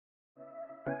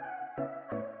For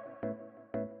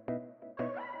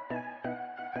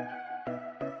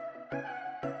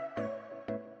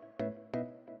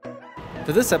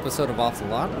this episode of Off the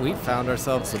Lot, we found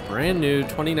ourselves a brand new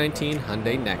 2019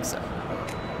 Hyundai Nexo.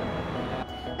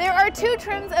 There are two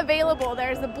trims available.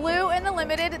 There's the Blue and the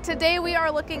Limited. Today we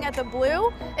are looking at the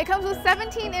Blue. It comes with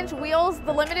 17-inch wheels.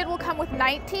 The Limited will come with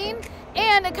 19,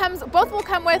 and both will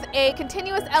come with a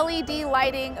continuous LED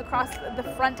lighting across the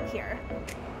front here.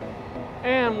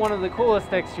 And one of the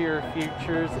coolest exterior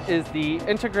features is the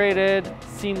integrated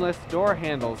seamless door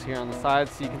handles here on the side,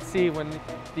 so you can see when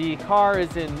the car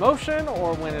is in motion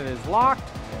or when it is locked,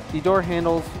 the door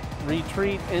handles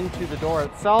retreat into the door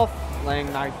itself,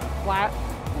 laying nice and flat.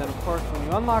 And then of course when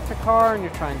you unlock the car and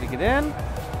you're trying to get in,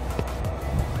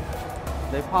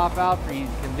 they pop out for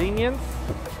easy convenience.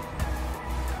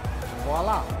 And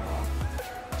voila.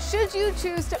 Should you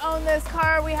choose to own this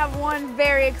car, we have one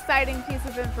very exciting piece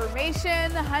of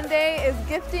information. Hyundai is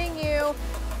gifting you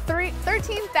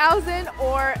 $13,000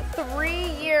 or 3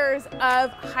 years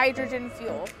of hydrogen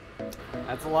fuel.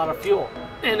 That's a lot of fuel.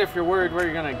 And if you're worried where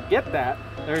you're going to get that,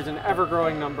 there's an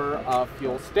ever-growing number of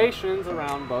fuel stations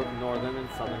around both Northern and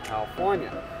Southern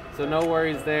California. So no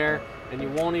worries there, and you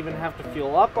won't even have to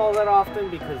fuel up all that often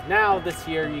because now this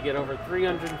year you get over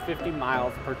 350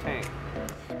 miles per tank.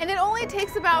 And it only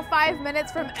takes about 5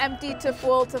 minutes from empty to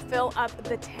full to fill up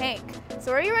the tank.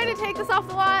 So are you ready to take this off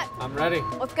the lot? I'm ready.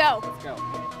 Let's go. Let's go.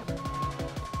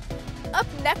 Up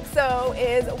next, though,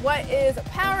 is what is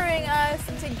powering us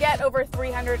to get over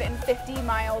 350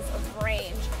 miles of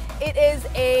range. It is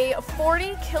a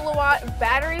 40 kilowatt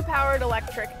battery powered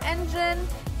electric engine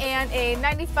and a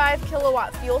 95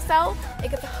 kilowatt fuel cell. It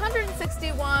gets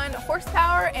 161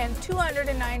 horsepower and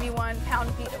 291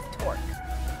 pound-feet of torque.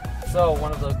 So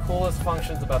one of the coolest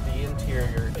functions about the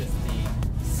interior is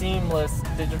the seamless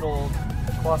digital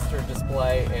cluster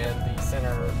display and the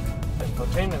center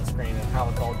infotainment screen and how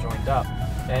it's all joined up.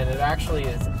 And it actually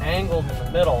is angled in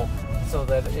the middle so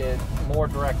that it more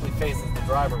directly faces the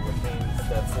driver, which means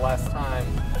that's less time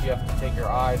you have to take your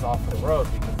eyes off of the road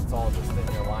because it's all just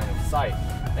in your line of sight.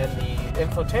 And the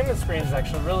infotainment screen is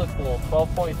actually really cool,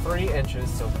 12.3 inches,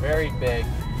 so very big.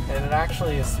 And it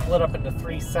actually is split up into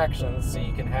 3 sections, so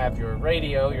you can have your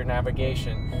radio, your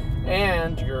navigation,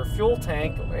 and your fuel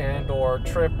tank and or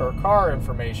trip or car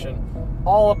information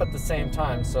all up at the same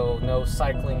time, so no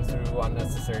cycling through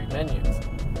unnecessary menus.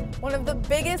 One of the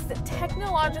biggest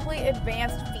technologically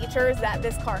advanced features that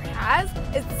this car has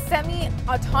is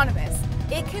semi-autonomous.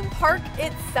 It can park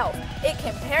itself. It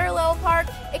can parallel park.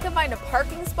 It can find a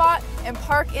parking spot and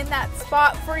park in that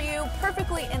spot for you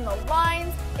perfectly in the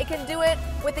lines. It can do it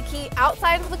with the key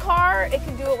outside of the car. It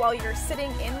can do it while you're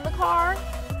sitting in the car.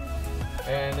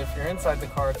 And if you're inside the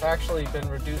car, it's actually been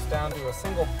reduced down to a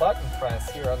single button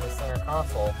press here on the center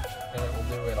console, and it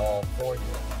will do it all for you.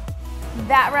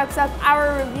 That wraps up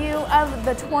our review of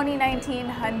the 2019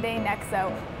 Hyundai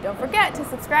Nexo. Don't forget to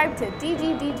subscribe to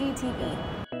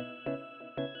DGDGTV.